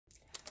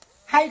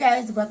Hi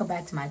guys, welcome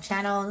back to my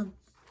channel.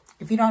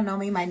 If you don't know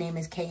me, my name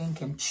is K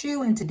Nkem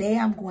Chuk, and today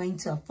I'm going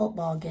to a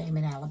football game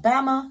in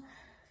Alabama.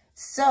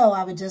 So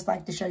I would just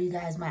like to show you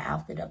guys my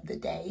outfit of the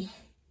day.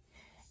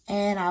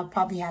 And I'll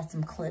probably have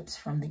some clips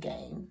from the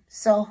game.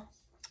 So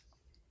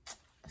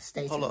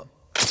stay tuned. Hold up.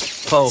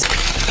 Pose.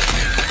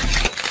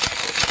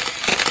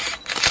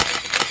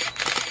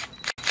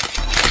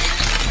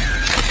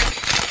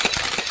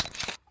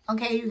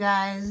 Okay, you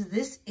guys,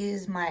 this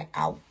is my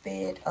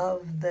outfit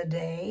of the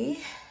day.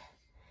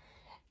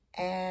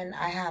 And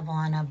I have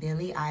on a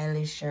Billie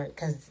Eilish shirt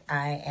because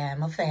I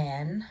am a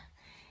fan.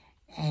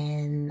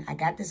 And I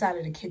got this out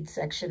of the kids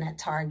section at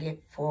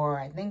Target for,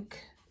 I think,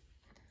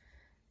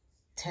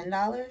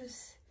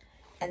 $10.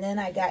 And then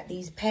I got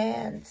these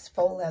pants,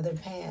 faux leather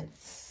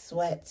pants,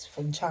 sweats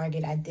from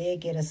Target. I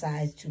did get a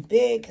size too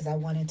big because I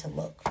wanted to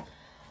look,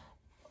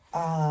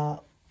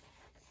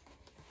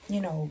 you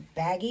know,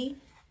 baggy,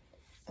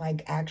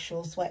 like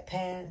actual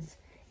sweatpants.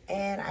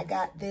 And I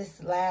got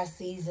this last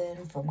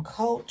season from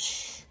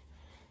Coach.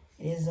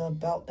 It is a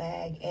belt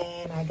bag.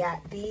 And I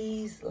got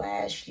these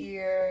last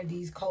year,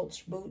 these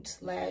Coach boots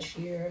last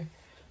year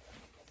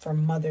for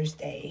Mother's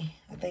Day.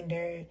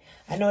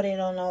 I know they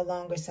don't no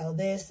longer sell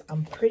this.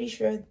 I'm pretty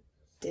sure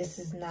this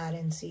is not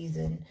in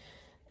season.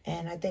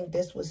 And I think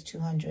this was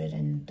 $200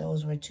 and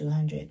those were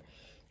 $200.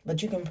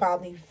 But you can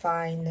probably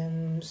find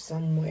them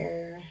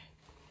somewhere.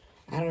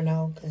 I don't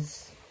know,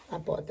 because I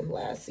bought them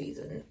last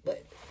season.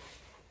 But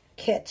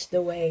catch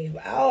the wave.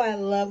 Oh, I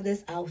love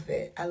this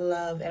outfit. And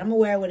I'm gonna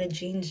wear it with a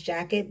jeans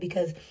jacket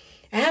because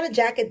I have a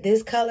jacket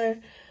this color,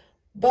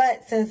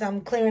 but since I'm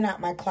clearing out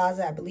my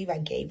closet, I believe I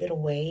gave it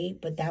away,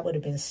 but that would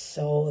have been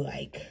so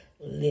like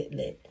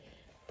lit.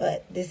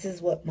 But this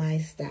is what my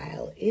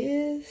style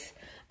is.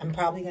 I'm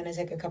probably gonna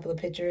take a couple of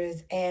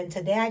pictures. And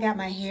today I got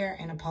my hair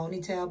in a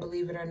ponytail,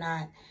 believe it or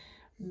not,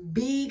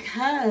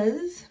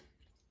 because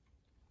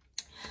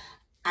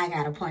I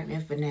got an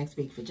appointment for next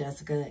week for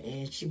Jessica,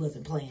 and she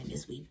wasn't playing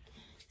this week.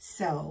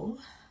 So,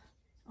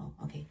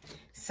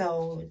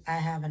 So I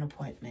have an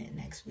appointment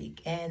next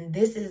week. And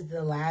this is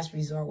the last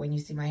resort when you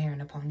see my hair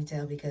in a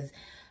ponytail, because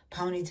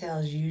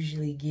ponytails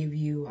usually give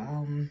you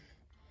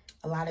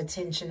a lot of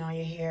tension on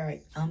your hair,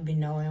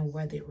 unbeknown,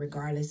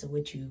 regardless of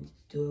what you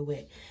do it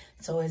with.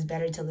 So it's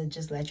better to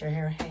just let your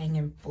hair hang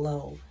and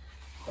flow.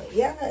 But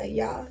yeah,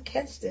 y'all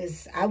catch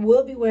this. I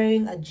will be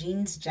wearing a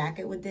jeans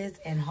jacket with this,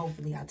 and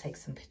hopefully I'll take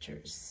some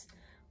pictures.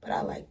 But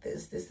I like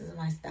this. This is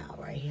my style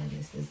right here.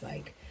 This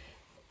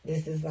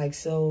is like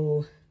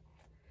so,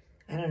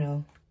 I don't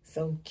know,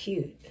 so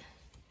cute.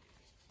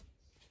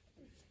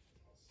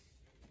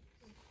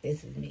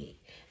 This is me.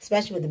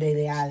 Especially with the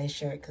Billie Eilish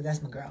shirt, because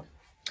that's my girl.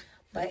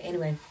 But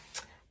anyway,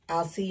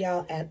 I'll see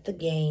y'all at the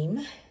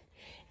game.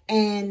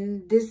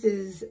 And this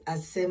is a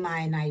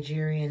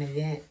semi-Nigerian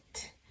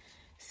event,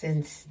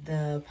 since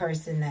the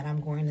person that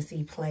I'm going to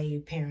see play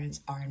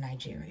parents are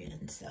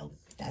Nigerian. So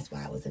that's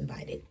why I was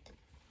invited.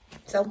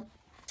 So,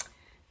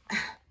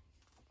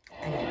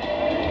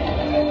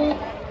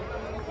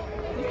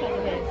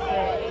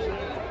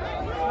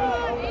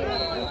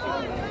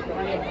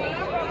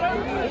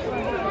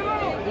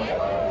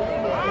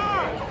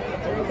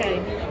 okay,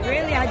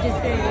 really, I just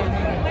said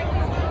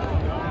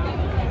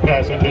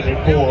pass intended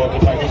for the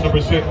package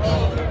number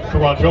 6,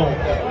 Oran Jones.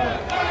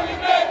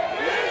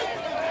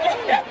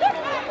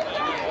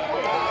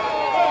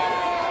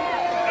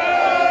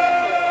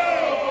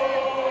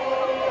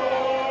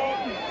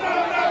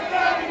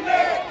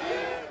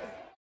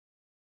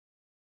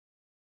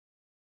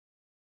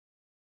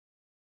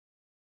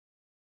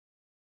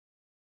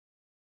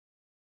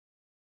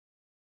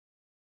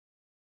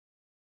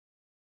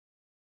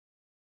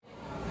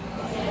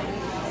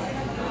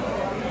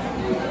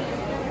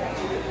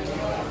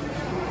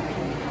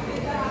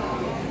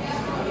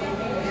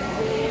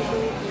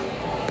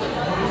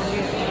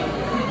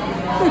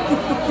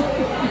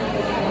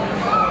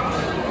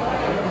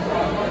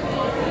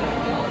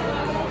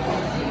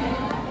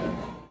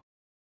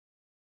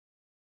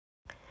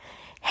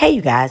 hey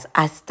you guys,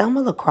 I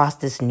stumbled across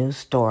this new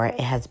store.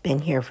 It has been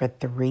here for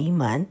 3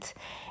 months,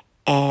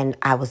 and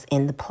I was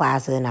in the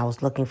plaza and I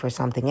was looking for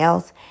something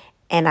else,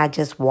 and I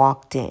just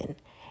walked in,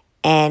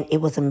 and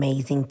it was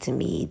amazing to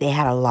me. They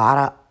had a lot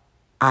of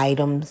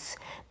items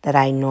that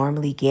I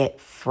normally get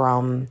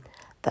from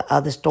the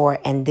other store,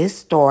 and this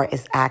store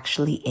is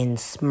actually in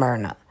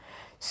Smyrna.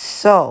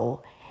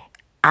 So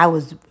I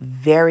was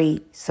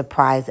very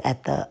surprised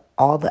at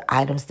all the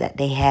items that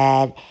they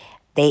had.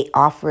 They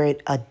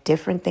offered a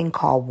different thing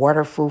called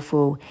water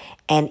fufu,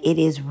 and it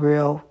is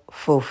real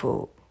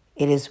fufu.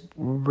 It is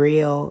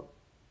real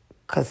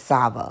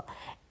cassava.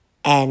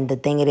 And the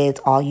thing it is,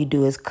 all you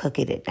do is cook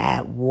it and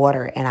add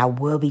water. And I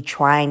will be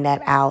trying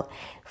that out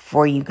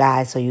for you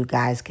guys so you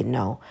guys can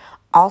know.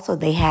 Also,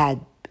 they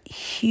had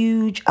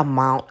huge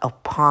amount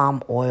of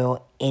palm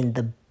oil in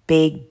the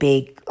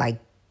big, like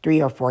 3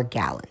 or 4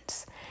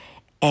 gallons.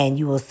 And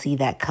you will see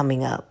that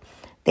coming up.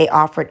 They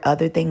offered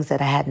other things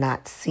that I had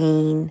not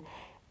seen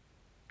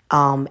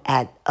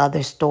at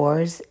other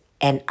stores.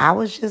 And I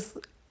was just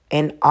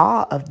in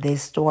awe of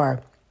this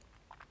store.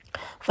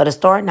 For the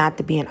store not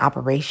to be in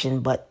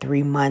operation but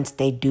 3 months,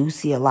 they do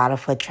see a lot of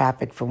foot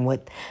traffic from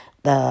what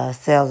the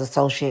sales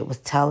associate was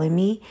telling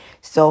me.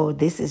 So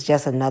this is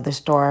just another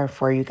store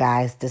for you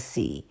guys to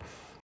see.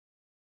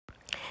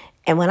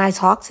 And when I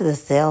talked to the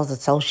sales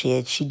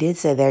associate, she did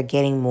say they're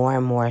getting more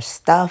and more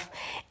stuff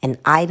and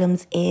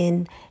items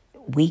in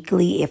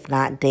weekly, if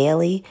not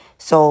daily.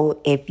 So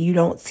if you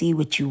don't see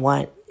what you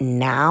want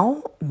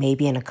now,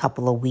 maybe in a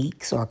couple of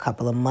weeks or a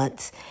couple of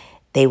months,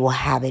 they will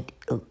have it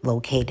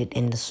located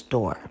in the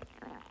store.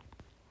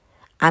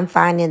 I'm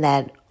finding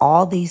that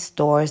all these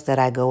stores that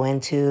I go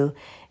into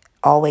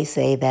always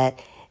say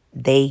that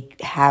they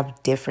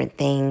have different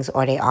things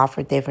or they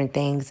offer different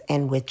things,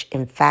 and which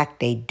in fact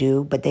they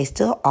do, but they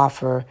still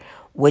offer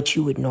what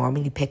you would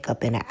normally pick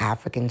up in an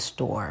African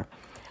store.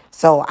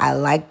 So I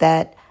like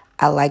that.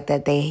 I like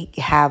that they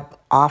have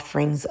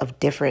offerings of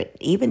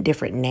even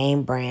different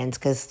name brands,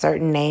 because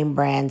certain name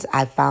brands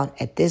I found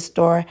at this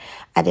store,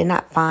 I did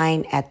not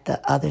find at the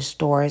other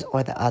stores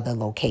or the other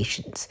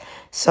locations.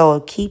 So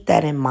keep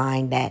that in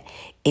mind, that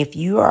if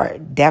you are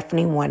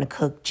definitely want to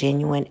cook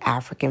genuine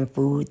African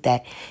food,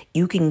 that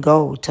you can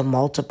go to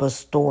multiple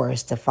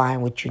stores to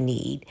find what you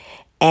need.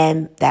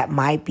 And that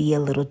might be a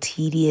little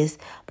tedious,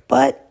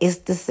 but it's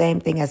the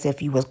same thing as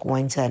if you was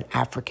going to an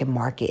African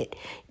market.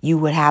 You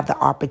would have the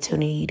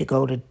opportunity to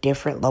go to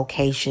different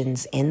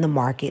locations in the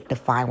market to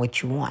find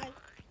what you want.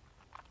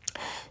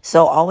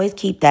 So always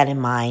keep that in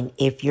mind.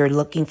 If you're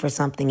looking for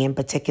something in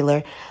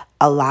particular,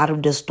 a lot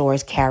of the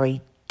stores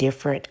carry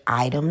different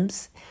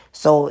items,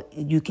 so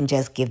you can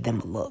just give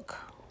them a look.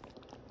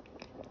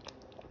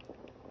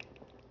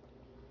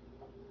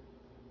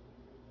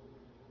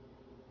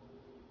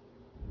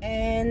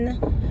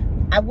 And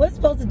I was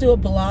supposed to do a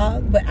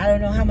blog, but I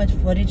don't know how much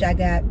footage I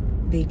got,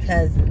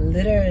 because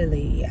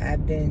literally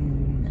I've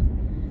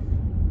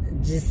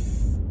been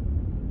just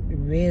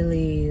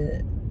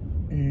really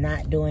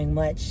not doing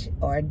much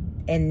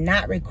and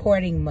not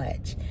recording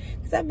much,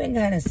 because I've been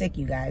kind of sick,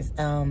 you guys.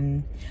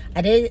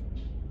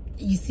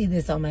 You see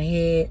this on my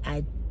head.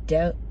 I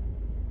don't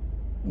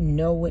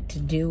know what to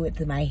do with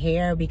my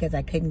hair because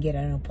I couldn't get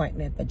an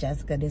appointment for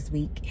Jessica this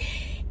week,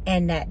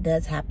 and that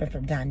does happen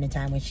from time to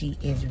time when she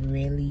is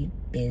really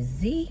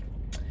busy.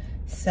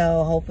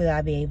 So hopefully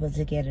I'll be able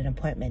to get an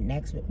appointment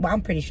next week. Well,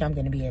 I'm pretty sure I'm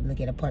going to be able to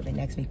get an appointment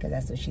next week, because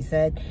that's what she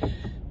said.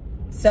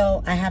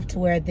 So I have to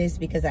wear this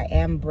because I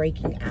am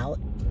breaking out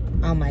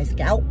on my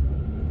scalp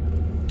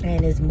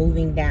and it's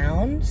moving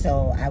down.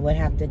 So I would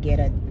have to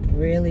get a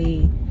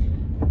really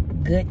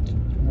good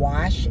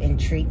wash and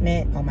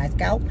treatment on my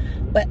scalp.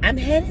 But I'm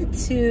headed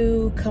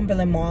to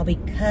Cumberland Mall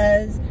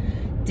because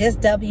this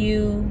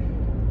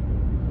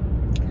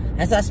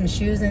I saw some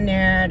shoes in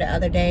there the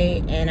other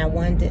day, and I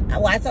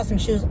saw some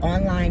shoes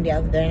online the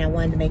other day, and I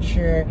wanted to make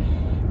sure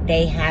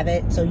they have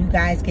it so you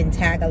guys can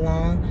tag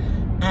along.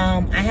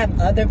 I have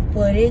other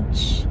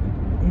footage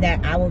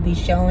that I will be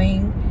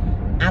showing.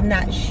 I'm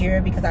not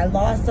sure because I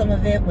lost some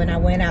of it when I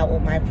went out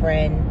with my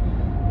friend.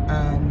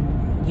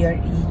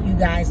 You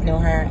guys know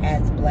her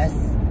as Bless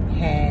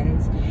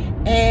Hands.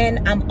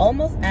 And I'm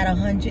almost at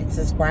 100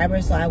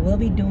 subscribers, so I will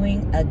be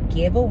doing a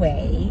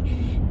giveaway.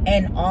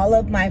 And all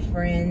of my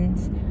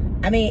friends,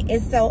 I mean,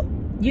 it's so,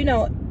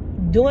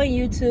 doing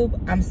YouTube,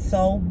 I'm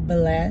so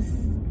blessed.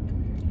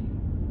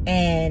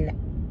 And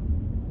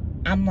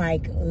I'm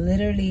like,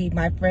 literally,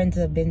 my friends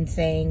have been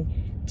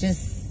saying,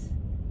 just,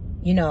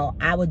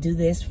 I would do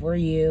this for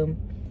you,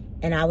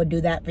 and I would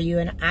do that for you.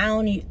 And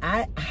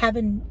I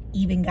haven't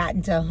even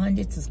gotten to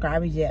 100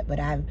 subscribers yet, but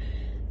I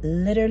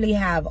literally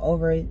have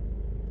over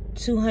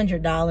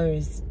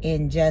 $200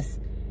 in just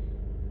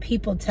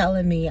people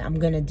telling me, I'm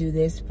going to do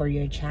this for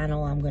your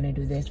channel. I'm going to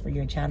do this for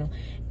your channel.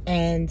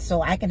 And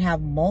so I can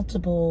have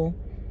multiple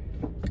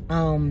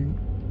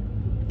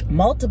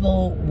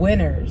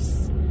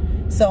winners.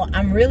 So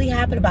I'm really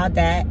happy about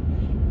that.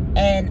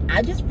 And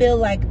I just feel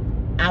like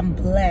I'm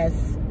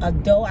blessed.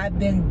 Although I've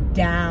been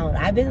down,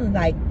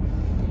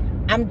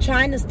 I'm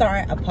trying to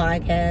start a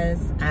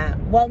podcast.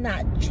 Well,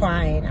 not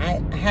trying.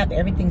 I have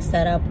everything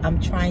set up.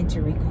 I'm trying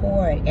to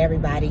record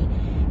everybody.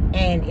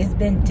 And it's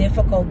been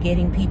difficult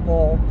getting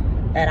people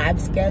that I've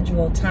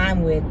scheduled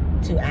time with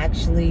to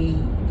actually,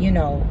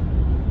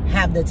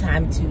 have the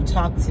time to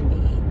talk to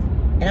me.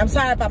 And I'm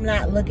sorry if I'm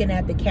not looking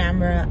at the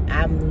camera.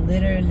 I'm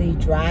literally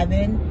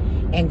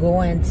driving and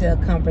going to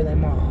Cumberland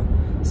Mall.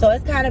 So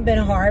it's kind of been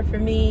hard for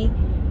me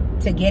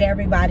to get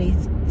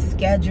everybody's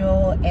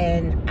schedule,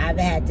 and I've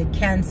had to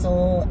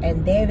cancel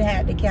and they've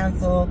had to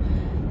cancel.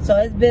 So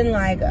it's been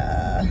like,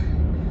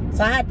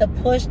 so I had to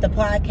push the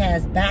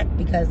podcast back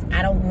because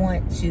I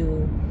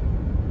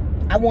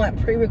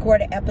want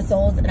pre-recorded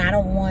episodes, and I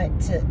don't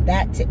want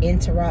that to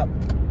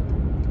interrupt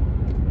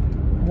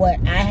what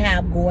I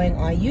have going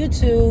on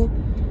YouTube.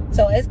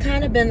 So it's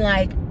kind of been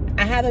like,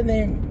 I haven't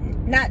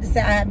been, not to say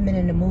I haven't been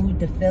in the mood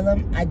to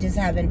film, I just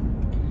haven't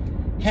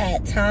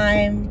had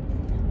time.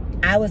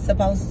 I was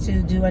supposed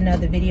to do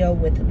another video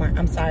with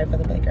I'm sorry for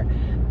the blinker.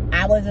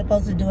 I was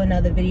supposed to do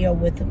another video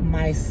with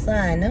my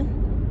son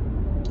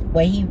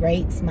where he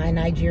rates my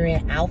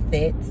Nigerian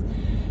outfits.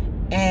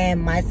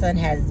 And my son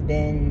has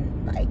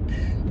been like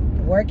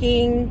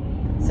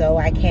working, so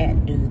I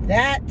can't do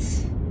that.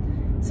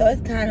 So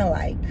it's kind of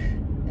like,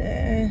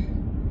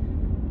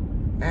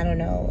 I don't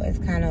know. It's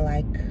kind of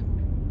like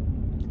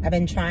I've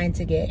been trying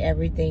to get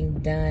everything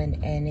done,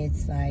 and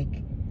it's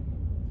like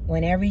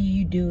whenever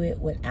you do it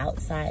with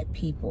outside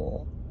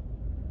people,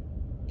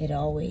 it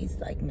always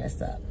like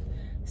mess up.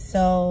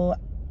 So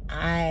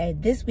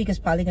this week is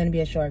probably going to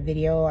be a short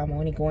video. I'm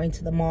only going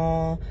to the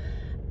mall.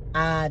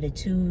 The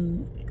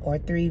 2 or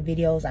 3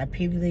 videos I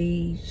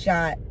previously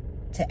shot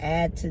to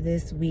add to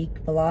this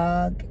week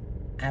vlog,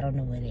 I don't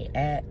know where they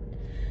at.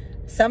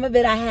 Some of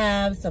it I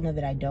have, some of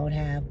it I don't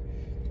have.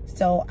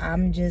 So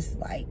I'm just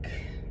like,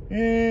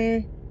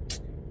 yeah.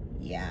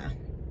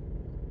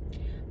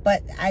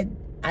 But I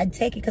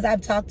take it because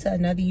I've talked to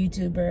another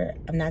YouTuber.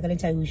 I'm not going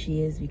to tell you who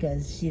she is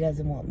because she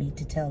doesn't want me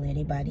to tell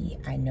anybody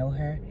I know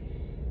her.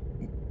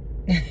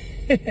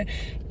 and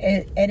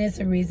it's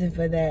a reason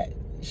for that.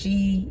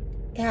 She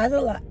has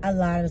a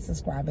lot of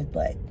subscribers,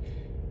 but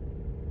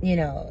you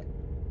know,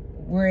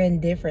 we're in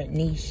different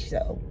niche.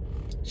 So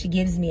she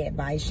gives me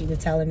advice. She was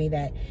telling me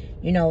that,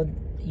 you know,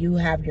 you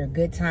have your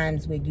good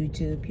times with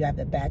YouTube, you have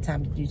the bad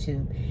times with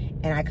YouTube,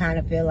 and I kind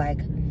of feel like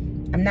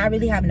I'm not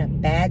really having a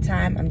bad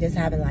time. I'm just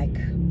having like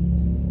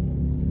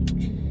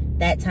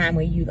that time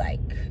where you like,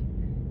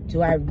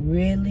 do I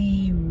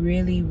really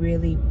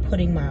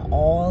putting my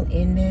all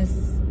in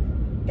this,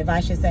 if I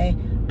should say.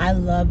 I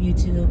love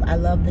YouTube. I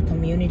love the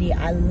community.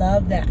 I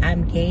love that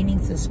I'm gaining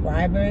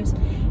subscribers,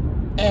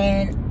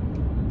 and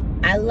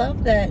I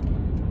love that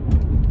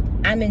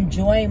I'm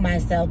enjoying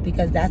myself,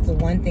 because that's the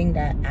one thing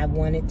that I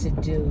wanted to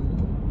do.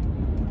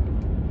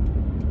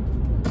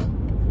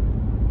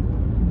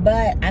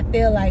 But I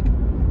feel like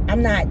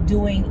I'm not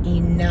doing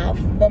enough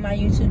for my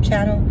YouTube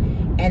channel,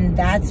 and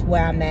that's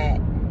where I'm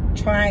at,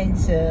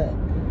 trying to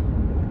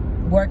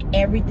work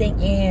everything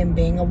in,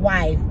 being a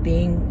wife,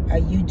 being a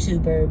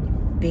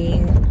YouTuber,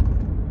 being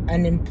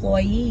an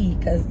employee,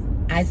 because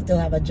I still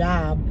have a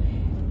job.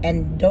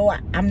 And though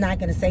I'm not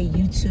going to say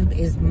YouTube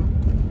is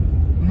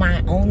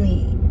my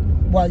only,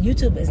 well,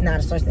 YouTube is not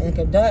a source of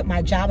income. Though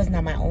my job is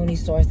not my only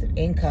source of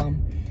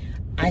income,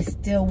 I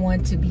still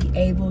want to be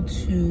able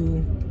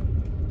to,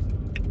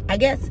 I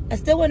guess, I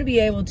still want to be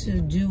able to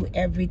do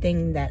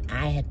everything that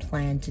I had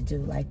planned to do,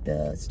 like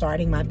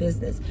starting my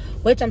business,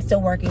 which I'm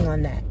still working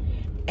on that.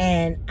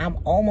 And I'm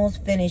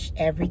almost finished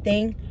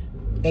everything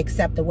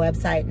except the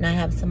website, and I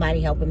have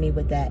somebody helping me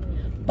with that.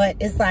 But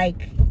it's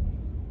like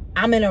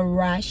I'm in a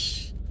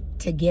rush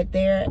to get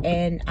there,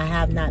 and I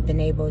have not been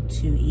able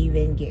to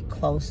even get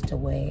close to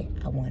where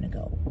I want to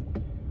go.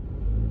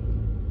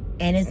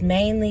 And it's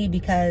mainly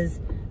because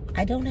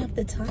I don't have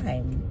the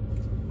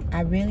time.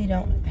 I really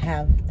don't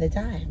have the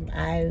time.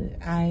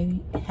 I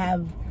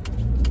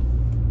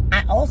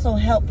also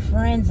help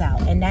friends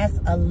out, and that's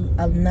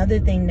another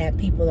thing that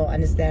people don't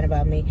understand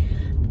about me.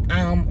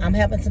 I'm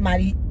helping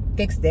somebody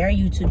fix their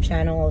YouTube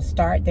channel or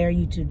start their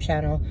YouTube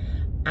channel.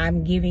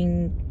 I'm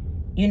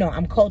giving, you know,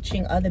 I'm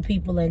coaching other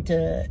people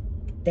into,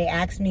 they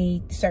ask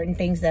me certain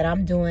things that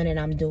I'm doing, and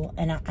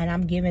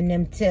I'm giving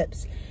them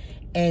tips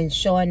and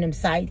showing them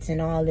sites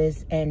and all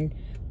this, and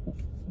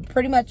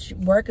pretty much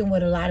working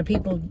with a lot of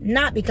people,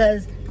 not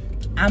because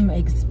I'm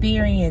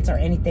experienced or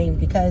anything,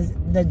 because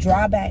the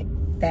drawback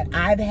that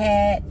I've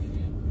had,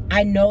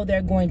 I know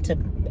they're going to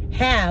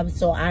have,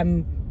 so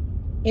I'm,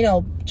 you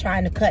know,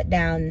 trying to cut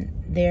down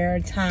their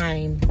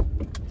time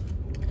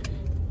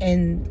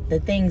and the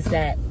things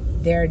that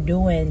they're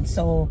doing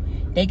so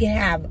they can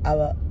have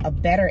a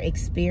better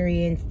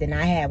experience than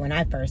I had when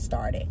I first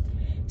started.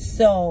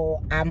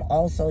 So I'm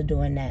also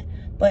doing that,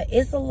 but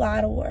it's a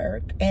lot of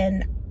work,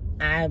 and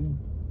I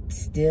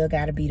still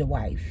got to be the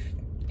wife.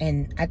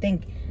 And I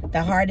think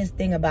the hardest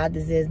thing about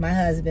this is my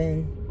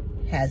husband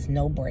has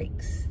no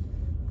breaks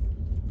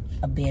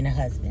of being a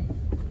husband,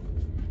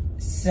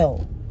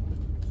 so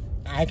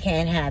I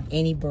can't have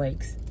any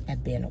breaks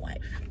at being a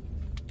wife.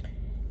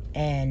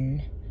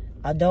 And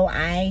although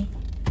I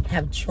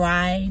have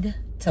tried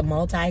to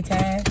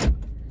multitask,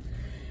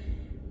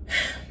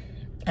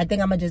 I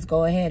think I'm gonna just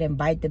go ahead and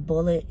bite the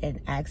bullet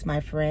and ask my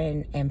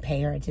friend and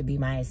pay her to be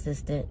my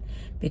assistant,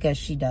 because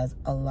she does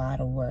a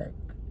lot of work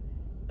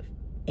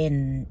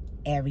in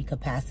every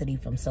capacity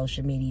from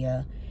social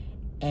media,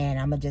 and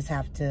I'm gonna just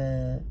have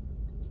to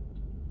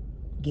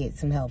get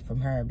some help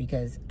from her,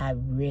 because I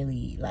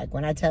really, like,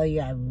 when I tell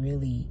you, I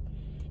really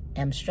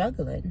am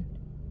struggling,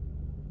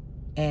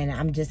 and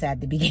I'm just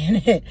at the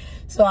beginning.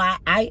 So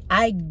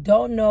I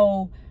don't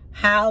know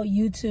how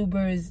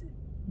YouTubers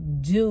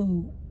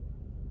do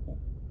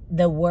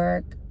the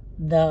work,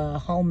 the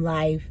home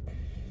life,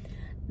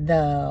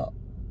 the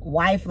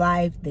wife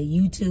life, the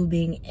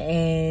YouTubing,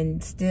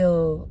 and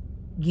still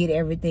get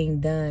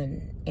everything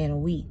done in a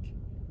week.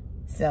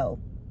 So,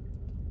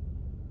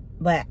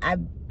 but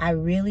I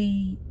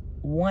really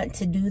want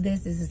to do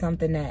this. This is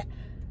something that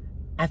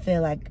I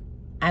feel like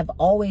I've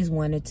always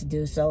wanted to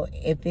do. So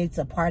if it's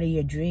a part of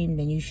your dream,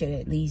 then you should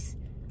at least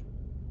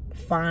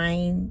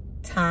find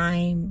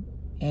time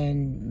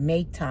and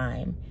make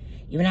time.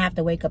 Even if I have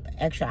to wake up an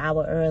extra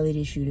hour early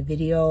to shoot a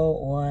video,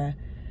 or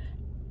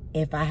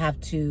if I have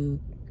to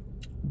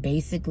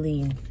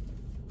basically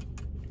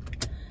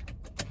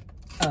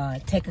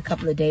take a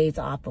couple of days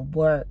off of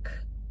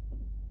work,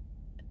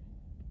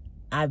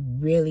 I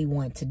really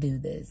want to do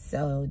this.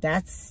 So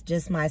that's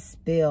just my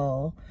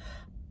spill.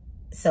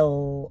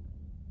 So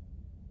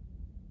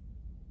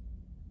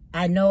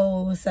I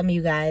know some of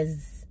you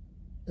guys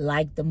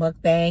like the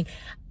mukbang.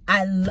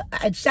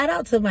 I shout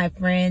out to my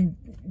friend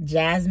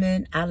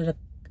Jasmine out of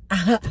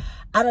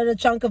the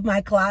trunk of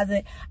my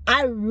closet.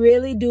 I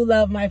really do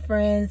love my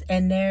friends,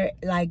 and they're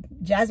like,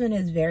 Jasmine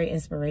is very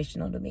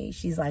inspirational to me.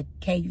 She's like,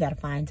 Kay, you gotta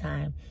find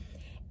time.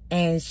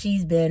 And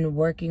she's been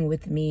working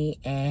with me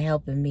and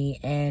helping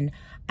me, and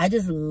I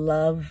just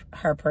love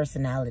her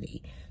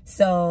personality.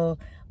 So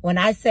when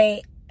I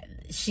say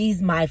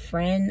she's my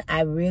friend,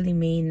 I really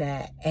mean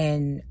that.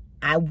 And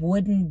I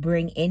wouldn't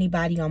bring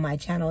anybody on my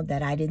channel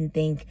that I didn't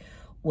think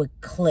would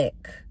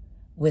click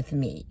with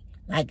me.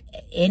 Like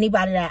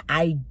anybody that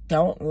I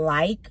don't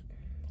like,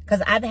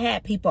 because I've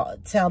had people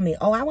tell me,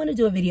 oh, I want to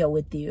do a video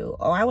with you,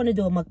 or I want to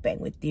do a mukbang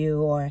with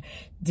you, or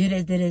do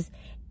this.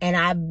 And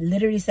I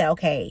literally said,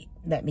 okay,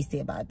 let me see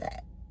about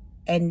that.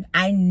 And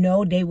I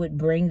know they would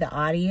bring the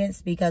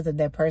audience because of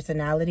their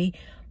personality,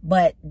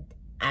 but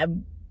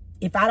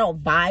if I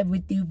don't vibe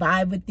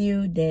with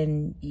you,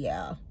 then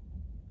yeah,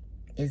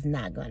 it's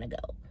not gonna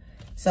go.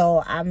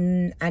 So I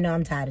know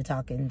I'm tired of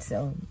talking,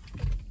 so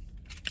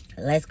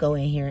let's go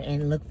in here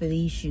and look for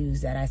these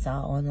shoes that I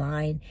saw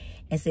online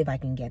and see if I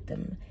can get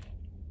them.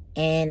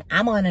 And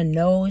I'm on a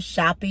no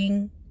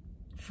shopping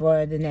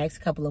for the next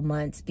couple of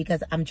months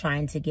because I'm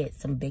trying to get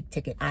some big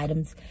ticket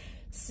items.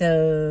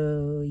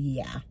 So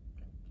yeah,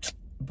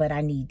 but I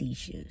need these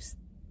shoes.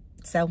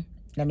 So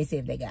let me see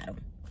if they got them.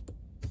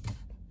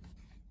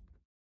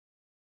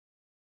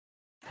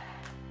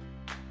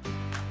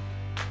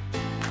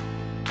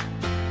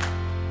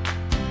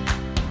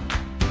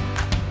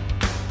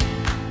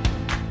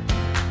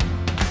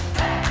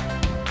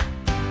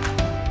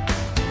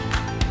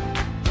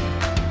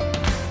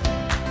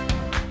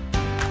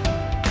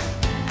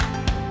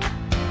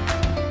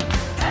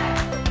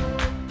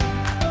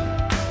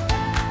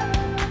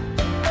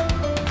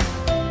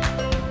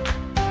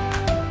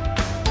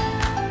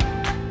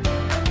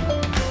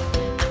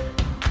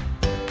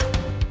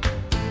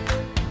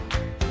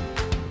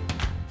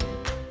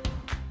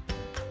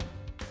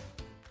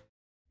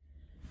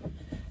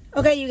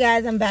 Okay, you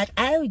guys, I'm back.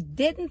 I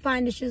didn't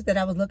find the shoes that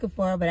I was looking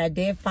for, but I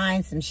did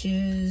find some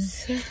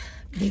shoes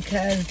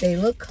because they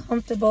look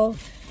comfortable.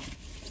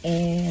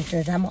 And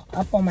since I'm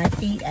up on my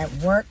feet at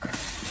work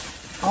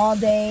all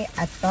day,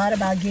 I thought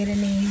about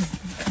getting these.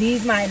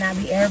 These might not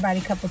be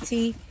everybody's cup of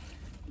tea,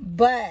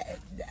 but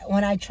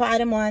when I tried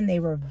them on, they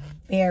were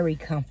very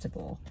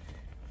comfortable.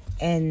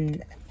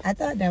 And I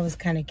thought that was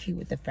kind of cute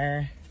with the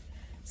fur.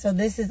 So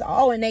this is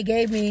all, and they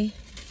gave me,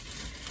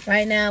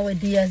 right now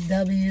with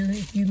DSW,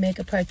 if you make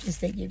a purchase,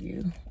 they give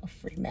you a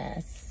free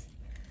mask.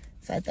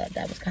 So I thought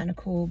that was kind of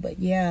cool. But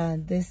yeah,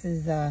 this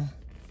is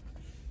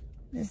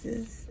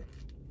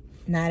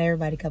not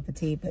everybody's cup of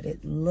tea, but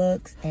it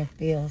looks and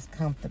feels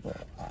comfortable.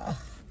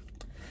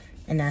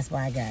 And that's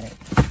why I got it.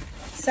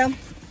 So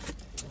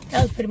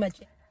that was pretty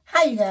much it.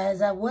 Hi, you guys.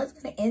 I was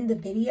going to end the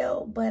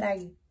video, but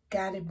I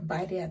got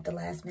invited at the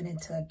last minute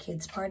to a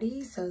kids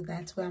party. So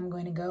that's where I'm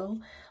going to go.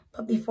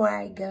 But before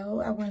I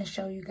go, I want to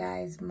show you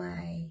guys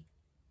my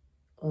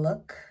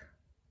look.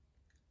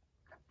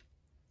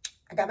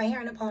 I got my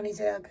hair in a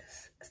ponytail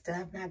because I still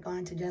have not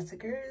gone to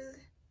Jessica's.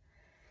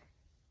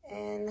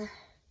 And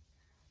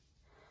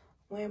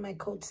wearing my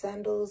Coach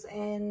sandals.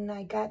 And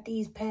I got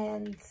these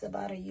pants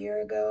about a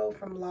year ago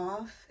from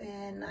Loft.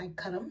 And I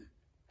cut them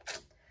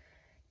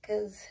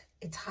because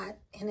it's hot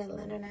in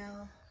Atlanta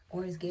now.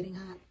 Or it's getting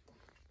hot.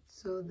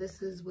 So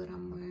this is what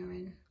I'm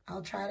wearing.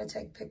 I'll try to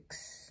take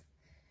pics.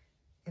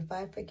 If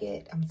I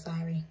forget, I'm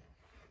sorry.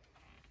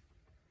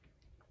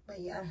 But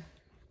yeah.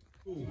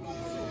 We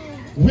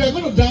are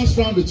going to dance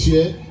around the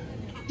chair.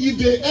 If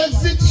they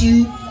exit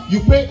you, you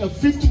pay a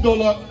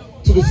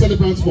 $50 to the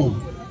celebrant's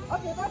mom.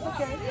 Okay, that's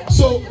okay.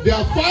 So there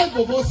are 5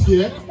 of us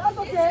here. That's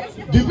okay.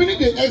 The minute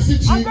they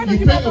exit you,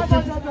 you pay a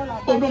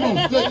 $50. Oh no.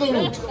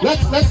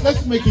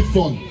 Let's make it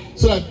fun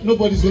so that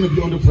nobody's going to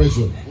be under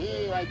pressure.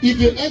 If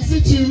they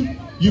exit you,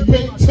 you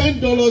pay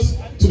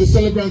 $10 to the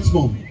celebrant's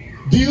mom.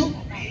 Deal?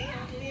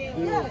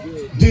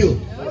 Deal.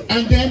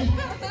 And then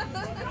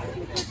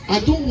I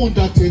don't want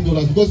that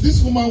 $10 because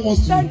this woman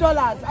wants to. $10.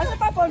 I said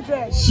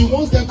 500. She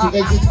wants them to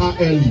exit her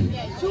early.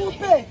 She will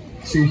pay.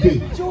 She will pay.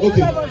 She will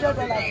Okay. pay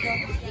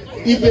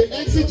 $500. If they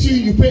exit you,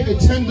 you pay a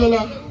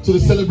 $10 to the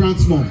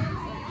celebrant's mom.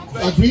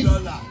 Agreed?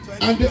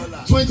 And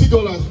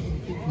 $20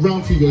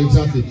 round figure,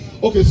 exactly.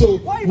 Okay, so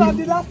What about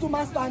the last 2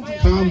 man standing?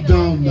 calm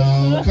down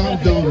now. Calm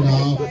down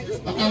now.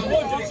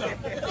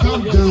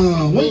 Calm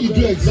down. When you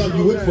do exam,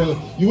 you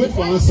wait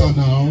for answer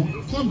now.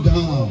 Calm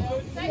down.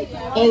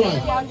 All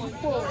right.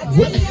 I'm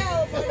ready.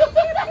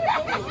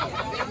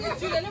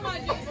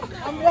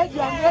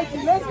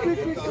 Let's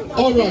quickly.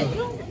 All right.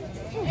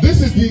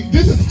 this is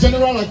the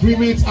general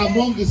agreement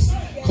among the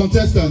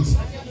contestants.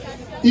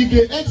 If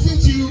they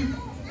exit you,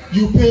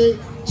 you pay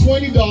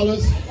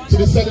 $20 to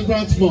the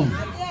celebrant's mom.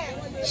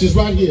 She's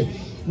right here.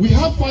 We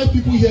have 5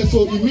 people here,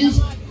 so it means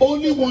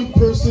only one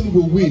person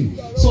will win.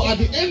 So at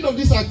the end of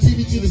this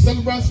activity, the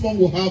celebrant's mom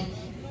will have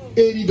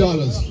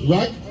 $80,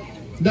 right?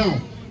 Now,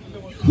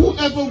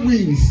 whoever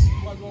wins,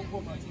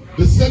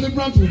 the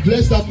celebrant will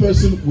bless that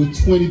person with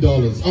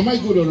 $20. Am I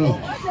good or not?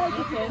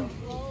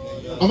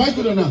 Am I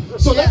good or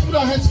not? So let's put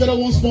our hands together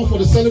once more for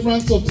the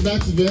celebrants of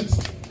tonight's event.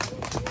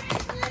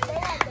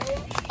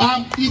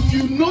 If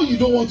you know you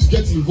don't want to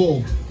get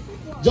involved,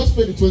 just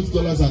pay the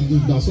 $20 and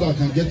leave now so that I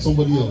can get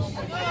somebody else.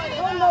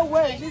 No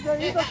way. It's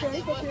okay.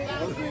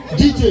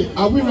 DJ,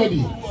 are we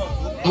ready?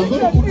 I'm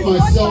going to put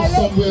myself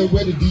somewhere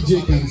where the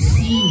DJ can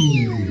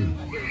see me.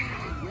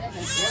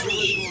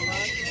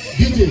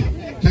 DJ,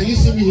 can you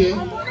see me here?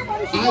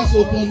 Eyes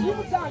open.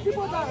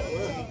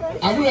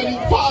 Are we ready?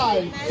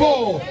 5,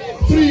 4,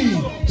 3,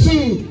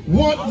 2,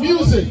 1,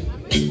 music.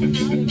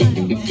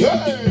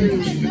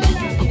 Hey!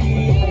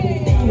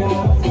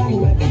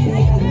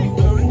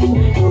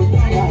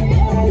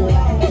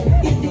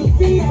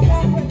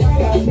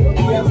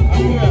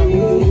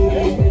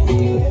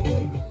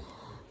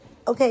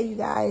 Okay, you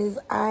guys,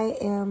 I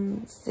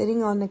am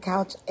sitting on the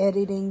couch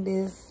editing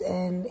this,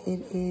 and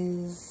it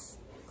is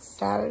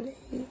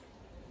Saturday,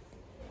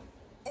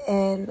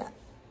 and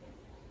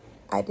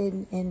I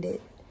didn't end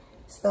it,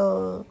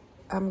 so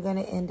I'm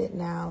gonna end it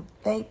now.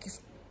 Thanks,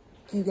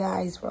 you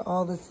guys, for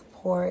all the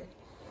support.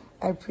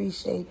 I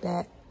appreciate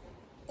that,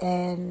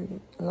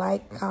 and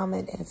like,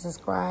 comment, and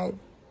subscribe.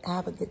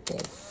 Have a good day.